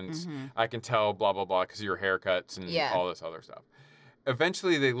Intelligence. I can tell, blah, blah, blah, because of your haircuts and all this other stuff.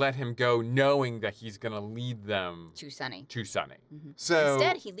 Eventually, they let him go knowing that he's going to lead them... To Sonny. So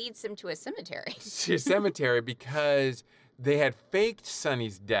instead, he leads them to a cemetery. To a cemetery because they had faked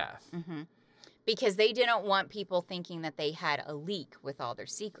Sonny's death. Because they didn't want people thinking that they had a leak with all their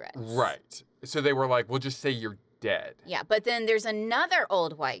secrets. Right. So they were like, we'll just say you're dead. Yeah, but then there's another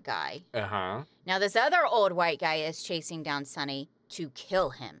old white guy. Uh-huh. Now, this other old white guy is chasing down Sonny to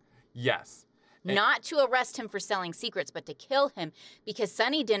kill him. Yes. Not to arrest him for selling secrets, but to kill him because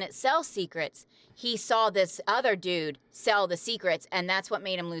Sonny didn't sell secrets. He saw this other dude sell the secrets, and that's what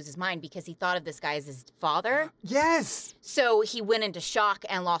made him lose his mind because he thought of this guy as his father. Yes. So he went into shock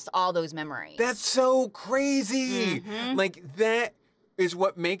and lost all those memories. That's so crazy. Mm-hmm. Like, that is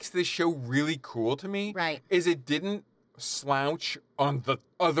what makes this show really cool to me. Right. Is it didn't slouch on the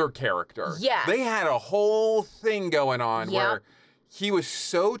other character. Yeah. They had a whole thing going on Yep. where he was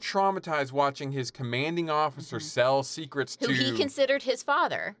so traumatized watching his commanding officer sell secrets Who to... he considered his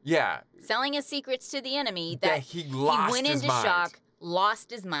father. Yeah. Selling his secrets to the enemy. That he lost went his into mind. shock, lost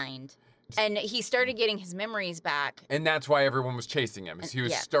his mind. And he started getting his memories back. And that's why everyone was chasing him, is he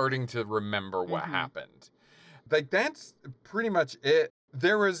was Yeah. starting to remember what happened. Like, that's pretty much it.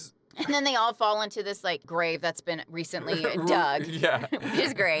 There was... And then they all fall into this, like, grave that's been recently dug. Yeah. Which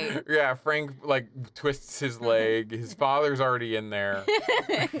is great. Yeah, Frank, like, twists his leg. His father's already in there.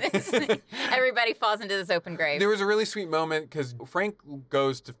 Everybody falls into this open grave. There was a really sweet moment because Frank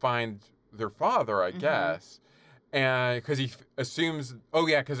goes to find their father, I guess. And because he assumes,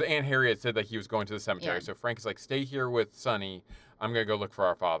 because Aunt Harriet said that he was going to the cemetery. Yeah. So Frank is like, stay here with Sonny. I'm going to go look for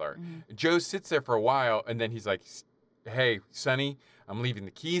our father. Joe sits there for a while, and then he's like, hey, Sonny, I'm leaving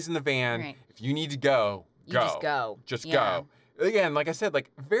the keys in the van. Right. If you need to go, You just go. Just Yeah. go. Again, like I said,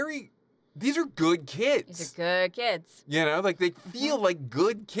 like, these are good kids. These are good kids. You know, like, they feel like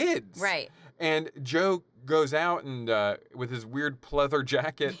good kids. Right. And Joe goes out and with his weird pleather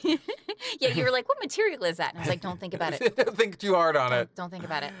jacket. Yeah, you were like, what material is that? And I was like, don't think about it. Don't think too hard on it. Don't think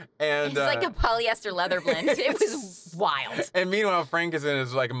about it. And It's like a polyester leather blend. It was wild. And meanwhile, Frank is in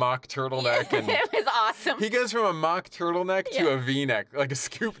his like mock turtleneck, and It was awesome. he goes from a mock turtleneck to a V-neck, like a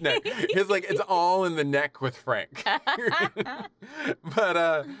scoop neck. It's like it's all in the neck with Frank.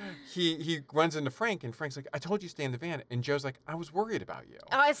 But he runs into Frank, and Frank's like, "I told you to stay in the van," and Joe's like, "I was worried about you."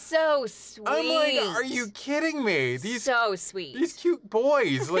 Oh, it's so sweet. I'm like, "Are you kidding me? So sweet. These cute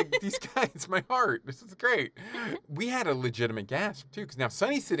boys, like these guys, my heart. This is great." We had a legitimate gasp too, because now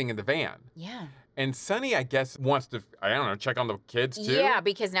Sonny's sitting in the van. Yeah. And Sonny, I guess, wants to, I don't know, check on the kids too. Yeah,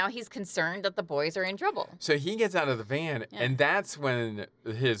 because now he's concerned that the boys are in trouble. So he gets out of the van, and that's when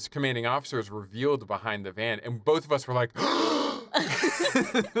his commanding officer is revealed behind the van, and both of us were like,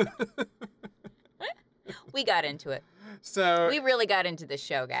 We got into it. So We really got into this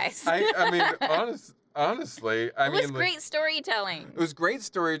show, guys. I mean, honestly, it was great storytelling. It was great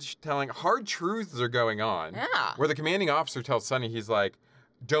storytelling. Hard truths are going on. Yeah. Where the commanding officer tells Sonny, he's like,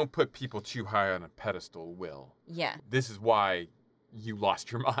 don't put people too high on a pedestal, Will. Yeah. This is why you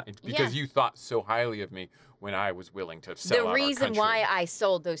lost your mind, because you thought so highly of me when I was willing to sell out The our reason country. why I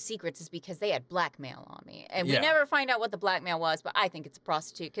sold those secrets is because they had blackmail on me. And we never find out what the blackmail was, but I think it's a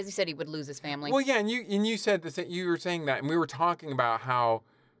prostitute because he said he would lose his family. Well, yeah, and you said this, you were saying that, and we were talking about how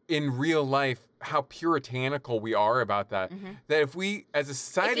in real life, how puritanical we are about that. That if we, as a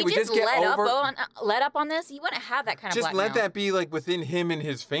society, if we he just get let up on this, he wouldn't have that kind of just blackmail. let that be like within him and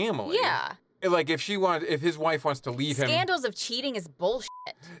his family. Yeah. Like if his wife wants to leave him. Scandals of cheating is bullshit.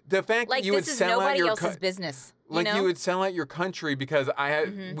 The fact Like that you would this is sell out nobody your else's business. like you know? you would sell out your country because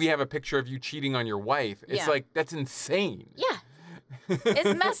we have a picture of you cheating on your wife. It's like that's insane. Yeah.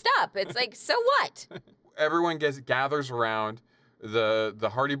 It's messed up. It's like, so what? Everyone gathers around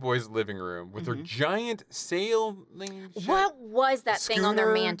the Hardy Boys' living room with their giant sailing ship. What was that thing on their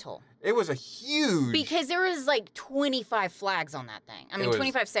schooner. mantle? It was a huge. Because there was like 25 flags on that thing. I mean, was-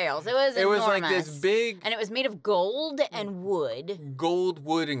 25 sails. It was It was enormous. like this big And it was made of gold and wood. gold,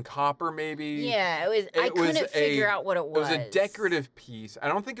 wood, and copper, maybe. Yeah, it was. I couldn't figure out what it was. It was a decorative piece. I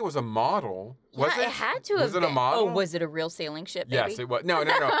don't think it was a model. Was Yeah, it? it had to have Was it been. a model? Oh, was it a real sailing ship, baby? Yes, it was. No.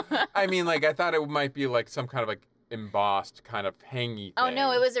 I mean, like, I thought it might be like some kind of like embossed kind of hangy thing. Oh,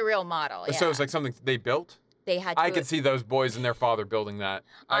 no, it was a real model. Yeah. So it's like something they built? They had to I could see those boys and their father building that.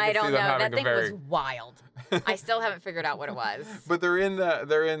 I could don't see know. them having That thing a very... was wild. I still haven't figured out what it was. But they're in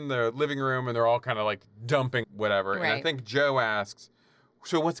the living room and they're all kind of like dumping whatever. And I Right. think Joe asks,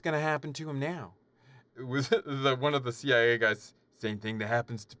 so what's going to happen to him now? It was one of the CIA guys, same thing that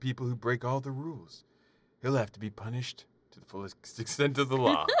happens to people who break all the rules. He'll have to be punished to the fullest extent of the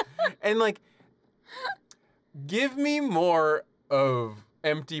law. And like, give me more of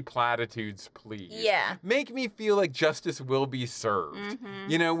empty platitudes, please. Yeah. Make me feel like justice will be served.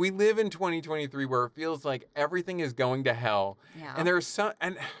 You know, we live in 2023 where it feels like everything is going to hell. Yeah. And there's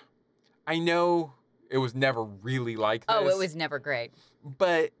and I know it was never really like this. Oh, it was never great.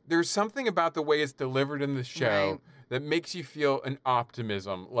 But there's something about the way it's delivered in the show Right. that makes you feel an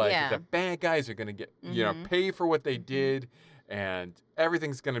optimism. Like Yeah. the bad guys are going to get, pay for what they did. And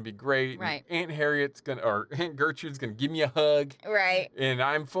everything's going to be great. Right. And Aunt Gertrude's going to give me a hug. Right. And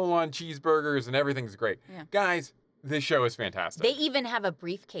I'm full on cheeseburgers and everything's great. Yeah. Guys, this show is fantastic. They even have a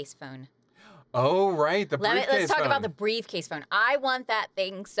briefcase phone. Oh, right. Let's talk phone. about the briefcase phone. I want that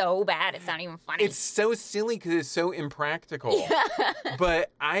thing so bad. It's not even funny. It's so silly because it's so impractical.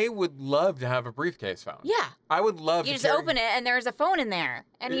 But I would love to have a briefcase phone. Yeah. I would love You to just open it and there's a phone in there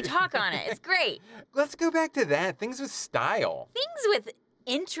and you talk on it. It's great. Let's go back to that. Things with style. Things with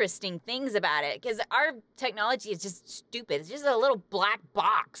interesting things about it because our technology is just stupid. It's just a little black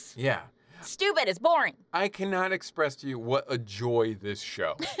box. Yeah. Stupid. It's boring. I cannot express to you what a joy this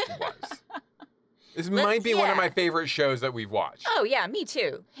show was. This might be one of my favorite shows that we've watched. Oh, yeah, me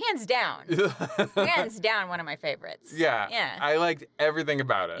too. Hands down. Hands down, one of my favorites. Yeah. Yeah. I liked everything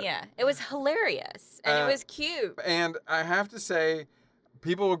about it. Yeah. It was hilarious. And it was cute. And I have to say,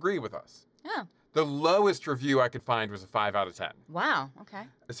 people agree with us. Oh. The lowest review I could find was a 5 out of 10. Wow. Okay.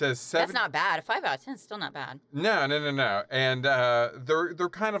 It says 7. That's not bad. A 5 out of 10 is still not bad. No. And they're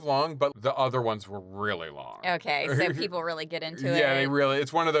kind of long, but the other ones were really long. Okay. So people really get into it. Yeah,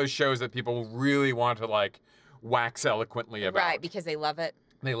 it's one of those shows that people really want to like wax eloquently about. Right, because they love it.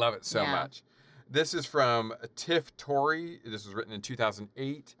 They love it so much. This is from Tiff Torrey. This was written in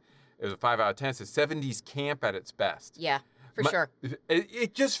 2008. It was a 5 out of 10. It says 70s camp at its best. Yeah. For sure.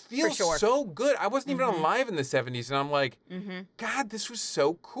 It just feels so good. I wasn't even alive in the 70s, and I'm like, God, this was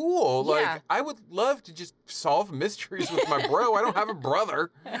so cool. Yeah. Like, I would love to just solve mysteries with my bro. I don't have a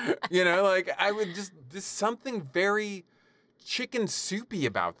brother. I would there's something very chicken soupy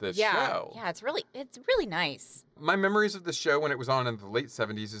about this show. Yeah, it's really nice. My memories of the show when it was on in the late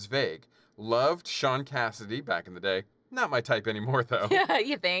 70s is vague. Loved Sean Cassidy back in the day. Not my type anymore, though. Yeah,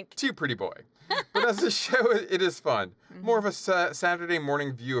 you think. Too pretty boy. But as a show, it is fun. More of a Saturday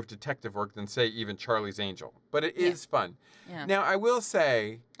morning view of detective work than, say, even Charlie's Angel. But it is fun. Yeah. Now, I will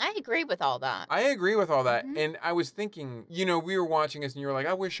say... I agree with all that. I agree with all that. And I was thinking, we were watching this and you were like,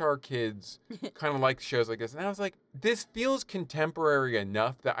 I wish our kids kind of liked shows like this. And I was like, this feels contemporary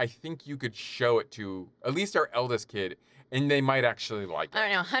enough that I think you could show it to at least our eldest kid and they might actually like it. I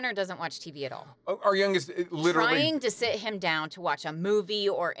don't know. Hunter doesn't watch TV at all. Our youngest, literally... Trying to sit him down to watch a movie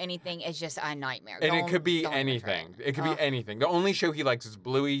or anything is just a nightmare. And it could be anything. It could be anything. The only show he likes is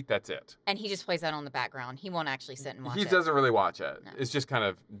Bluey. That's it. And he just plays that on the background. He won't actually sit and watch it. He doesn't really watch it. No. It's just kind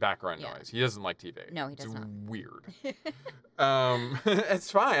of background noise. He doesn't like TV. No, he does not. It's weird.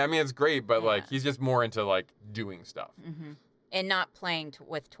 It's fine. I mean, it's great, but he's just more into like doing stuff. And not playing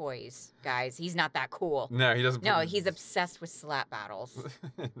with toys, guys. He's not that cool. No, he doesn't. No, he's obsessed with slap battles.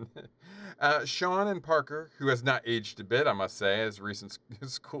 Sean and Parker, who has not aged a bit, I must say, as recent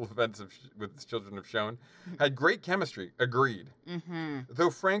school events with his children have shown, had great chemistry. Agreed. Though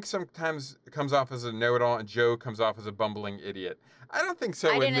Frank sometimes comes off as a know-it-all and Joe comes off as a bumbling idiot. I don't think so.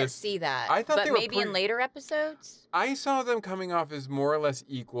 I didn't see that. I thought but they were maybe in later episodes. I saw them coming off as more or less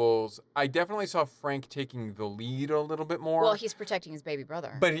equals. I definitely saw Frank taking the lead a little bit more. Well, he's protecting his baby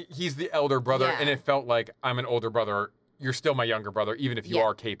brother. But he's the elder brother, Yeah. and it felt like I'm an older brother. You're still my younger brother, even if you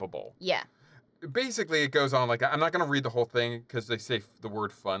are capable. Yeah. Basically, it goes on like that. I'm not going to read the whole thing because they say the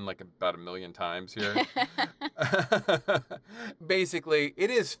word fun like about 1 million times here. Basically, it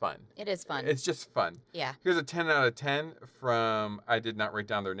is fun. It is fun. It's just fun. Yeah. Here's a 10 out of 10 from, I did not write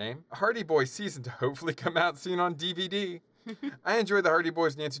down their name, Hardy Boys season to hopefully come out soon on DVD. I enjoyed the Hardy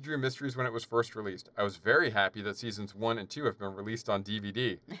Boys Nancy Drew Mysteries when it was first released. I was very happy that seasons 1 and 2 have been released on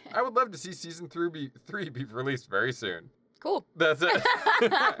DVD. I would love to see season 3 be released very soon. Cool. That's it.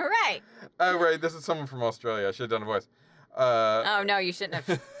 Right. Oh, right. This is someone from Australia. I should have done a voice. Oh, no, you shouldn't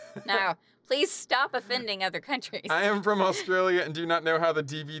have. No. Please stop offending other countries. I am from Australia and do not know how the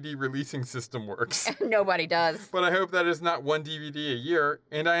DVD releasing system works. Nobody does. But I hope that is not one DVD a year,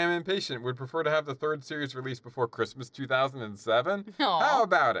 and I am impatient. Would prefer to have the third series released before Christmas 2007. Aw. How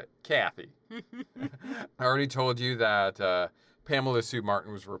about it, Kathy? I already told you that Pamela Sue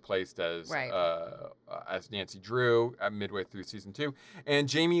Martin was replaced as Nancy Drew midway through season 2, and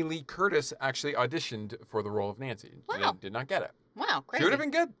Jamie Lee Curtis actually auditioned for the role of Nancy. Wow. Did not get it. Wow, crazy. She would have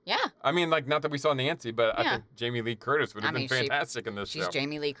been good. Yeah. I mean, like, not that we saw Nancy, but I think Jamie Lee Curtis would have been fantastic in this show. She's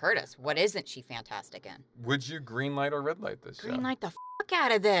Jamie Lee Curtis. What isn't she fantastic in? Would you green light or red light this show? Green light the fuck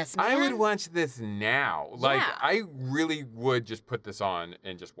out of this, man. I would watch this now. Like, Yeah. I really would just put this on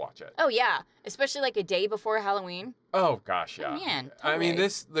and just watch it. Oh, yeah. Especially like a day before Halloween. Oh, gosh, yeah. Oh, man, I mean, totally.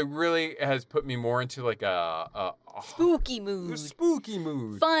 this really has put me more into, like, a Spooky mood. spooky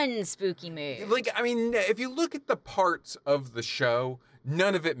mood. Fun spooky mood. Like, I mean, if you look at the parts of the show,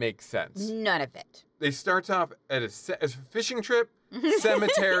 none of it makes sense. None of it. They start off at a fishing trip,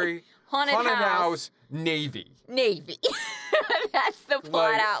 cemetery, haunted house, Navy. That's the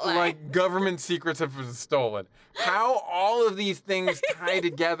plot outline. Like government secrets have been stolen. How all of these things tie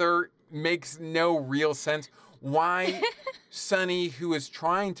together makes no real sense. Why Sonny, who is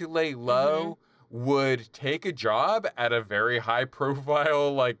trying to lay low, would take a job at a very high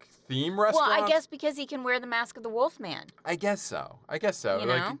profile like theme restaurant? Well, I guess because he can wear the mask of the Wolfman. I guess so. You Like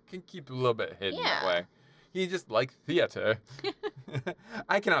know? he can keep it a little bit hidden that way. He just liked theater.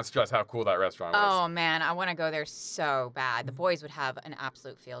 I cannot stress how cool that restaurant was. Oh, man. I want to go there so bad. The boys would have an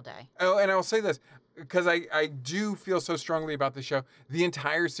absolute field day. Oh, and I'll say this, because I do feel so strongly about the show. The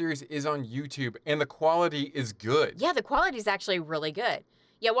entire series is on YouTube, and the quality is good. Yeah, the quality is actually really good.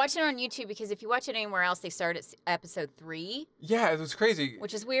 Yeah, watch it on YouTube, because if you watch it anywhere else, they start at episode 3. Yeah, it was crazy.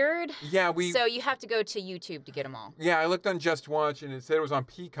 Which is weird. Yeah, So you have to go to YouTube to get them all. Yeah, I looked on Just Watch, and it said it was on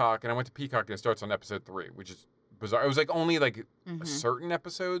Peacock, and I went to Peacock, and it starts on episode 3, which is bizarre. It was like only like a certain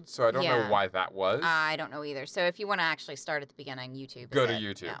episode, so I don't know why that was. I don't know either. So if you want to actually start at the beginning, YouTube. Go to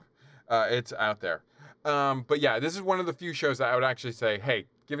YouTube. Yeah. It's out there. But yeah, this is one of the few shows that I would actually say, hey,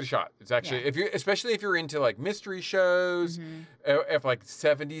 give it a shot. It's actually, especially if you're into like mystery shows, if like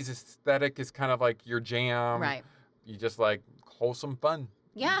 70s aesthetic is kind of like your jam. Right. You just like wholesome fun.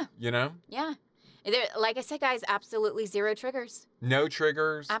 Yeah. You know? Yeah. Like I said, guys, absolutely 0 triggers. No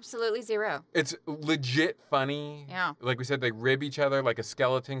triggers. Absolutely 0. It's legit funny. Yeah. Like we said, they rib each other like a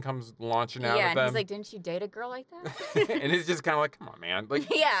skeleton comes launching out of them. Yeah, and he's like, didn't you date a girl like that? And it's just kind of like, come on, man. Like,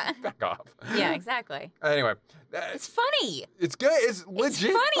 back off. Yeah, exactly. Anyway. It's funny. It's good. It's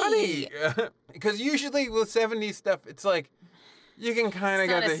legit funny. Because usually with 70s stuff, it's like, you can kind of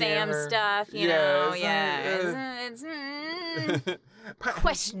get the Sam humor. stuff, you know. Yeah. It's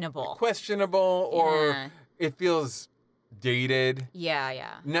questionable. Or it feels dated.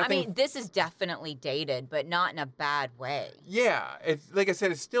 Yeah. Nothing... I mean, this is definitely dated, but not in a bad way. Yeah. It's like I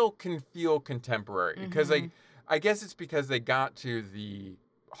said, it still can feel contemporary. Because I guess it's because they got to the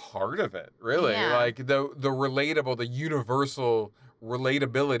heart of it, really. Yeah. Like the relatable, the universal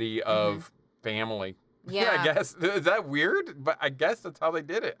relatability of family. Yeah. I guess. Is that weird? But I guess that's how they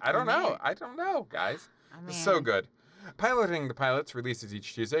did it. I don't know. I don't know, guys. It's so good. Piloting the Pilots releases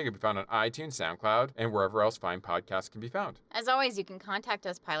each Tuesday. It can be found on iTunes, SoundCloud, and wherever else fine podcasts can be found. As always, you can contact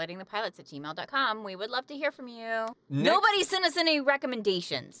us, pilotingthepilots@gmail.com. We would love to hear from you. Nobody sent us any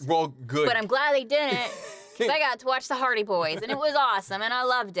recommendations. Well, good. But I'm glad they didn't, because I got to watch the Hardy Boys, and it was awesome, and I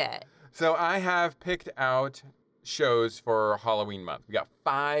loved it. So I have picked out shows for Halloween month. We got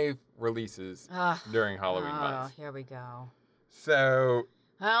 5 releases during Halloween month. Oh, here we go. So...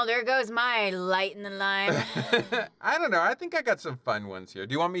 Well, there goes my light in the lime. I don't know. I think I got some fun ones here.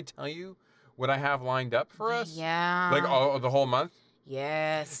 Do you want me to tell you what I have lined up for us? Yeah. Like the whole month?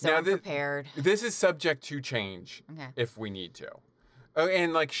 Yes, so I'm prepared. This is subject to change if we need to. Oh,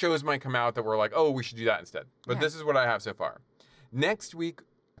 and like shows might come out that we're like, oh, we should do that instead. But this is what I have so far. Next week,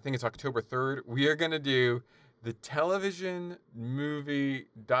 I think it's October 3rd, we are going to do the television movie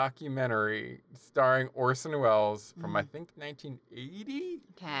documentary starring Orson Welles from, I think, 1980?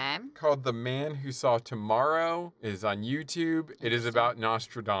 Okay. Called The Man Who Saw Tomorrow. It is on YouTube. It is about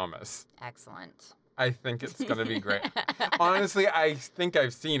Nostradamus. Excellent. I think it's going to be great. Honestly, I think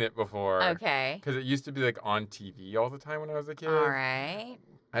I've seen it before. Okay. Because it used to be like on TV all the time when I was a kid. All right.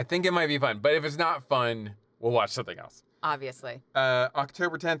 I think it might be fun. But if it's not fun, we'll watch something else. Obviously.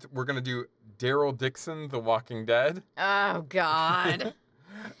 October 10th, we're going to do Daryl Dixon, The Walking Dead. Oh, God.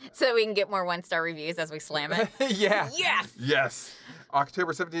 So we can get more 1-star reviews as we slam it? Yeah. Yes! Yes.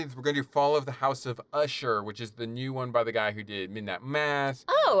 October 17th, we're going to do Fall of the House of Usher, which is the new one by the guy who did Midnight Mass.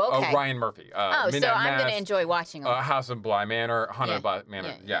 Oh, okay. Ryan Murphy. So I'm going to enjoy watching them. House of Bly Manor, Haunted Bly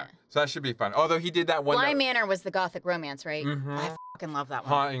Manor. Yeah. So that should be fun. Although he did that one. Bly Manor was the Gothic romance, right? Mm-hmm. I fucking love that one.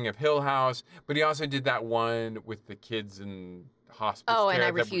 Haunting of Hill House. But he also did that one with the kids in hospice. Oh, and I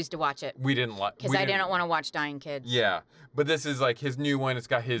refused to watch it. We didn't like. Because I didn't want to watch dying kids. Yeah. But this is like his new one. It's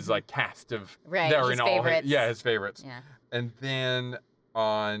got his like cast of. Right. His favorites. His favorites. Yeah. And then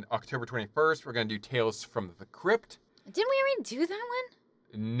on October 21st, we're going to do Tales from the Crypt. Didn't we already do that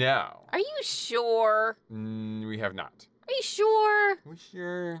one? No. Are you sure? We have not. Are you sure? We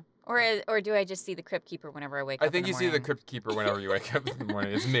sure? Or do I just see the Crypt Keeper whenever I wake up? I think you see the Crypt Keeper whenever you wake up in the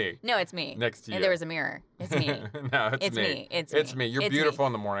morning. It's me. No, it's me. Next to you. And there was a mirror. It's me. No, it's me. It's me. You're beautiful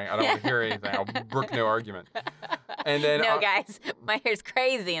in the morning. I don't want to hear anything. I'll brook no argument. And then no, guys, my hair's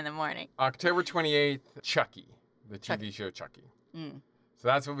crazy in the morning. October 28th, Chucky, the TV show Chucky. Mm. So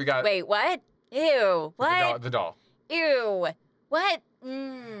that's what we got. Wait, what? Ew. What? The doll. Ew. What?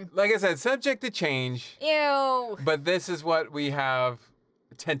 Like I said, subject to change. Ew. But this is what we have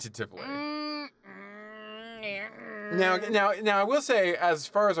tentatively. Now, I will say, as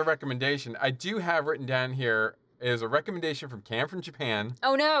far as a recommendation, I do have written down here is a recommendation from Cam from Japan.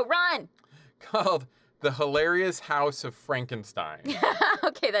 Oh no, run! Called The Hilarious House of Frankenstein.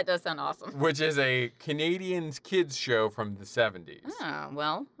 Okay, that does sound awesome. Which is a Canadian kids show from the 70s. Oh,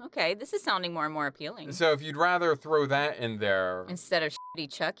 well, okay. This is sounding more and more appealing. So if you'd rather throw that in there... Instead of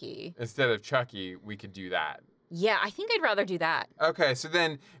shitty Chucky. Instead of Chucky, we could do that. Yeah, I think I'd rather do that. Okay, so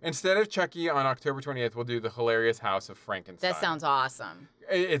then instead of Chucky on October 28th, we'll do The Hilarious House of Frankenstein. That sounds awesome.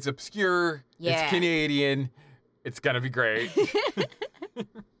 It's obscure. Yeah. It's Canadian. It's going to be great.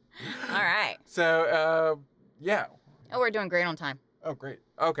 All right. So, yeah. Oh, we're doing great on time. Oh, great.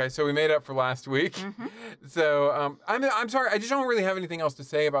 Okay, so we made up for last week. Mm-hmm. So, I'm sorry. I just don't really have anything else to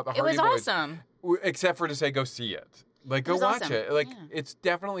say about the Hardy Boys. It was awesome. Except for to say go see it. Like, go watch awesome. it. Like, it's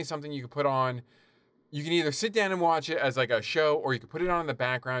definitely something you can put on. You can either sit down and watch it as like a show, or you can put it on in the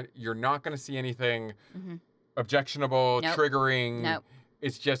background. You're not going to see anything objectionable, triggering. Nope.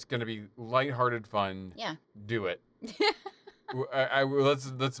 It's just going to be lighthearted fun. Yeah. Do it.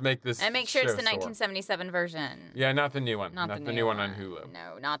 Let's make this. And make sure it's the soar. 1977 version. Yeah, not the new one. Not the new one on Hulu.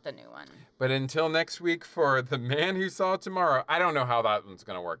 No, not the new one. But until next week for The Man Who Saw Tomorrow, I don't know how that one's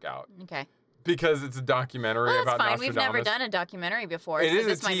going to work out. Okay. Because it's a documentary Well, about that's fine. Nostradamus. We've never done a documentary before. It so is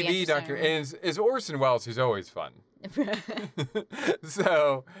this a might be TV documentary, and it's Orson Welles, who's always fun.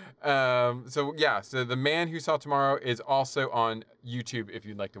 So The Man Who Saw Tomorrow is also on YouTube if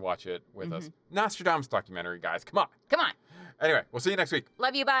you'd like to watch it with us. Nostradamus documentary, guys. Come on. Come on. Anyway, we'll see you next week.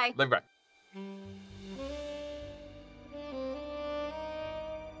 Love you. Bye. Love you. Bye.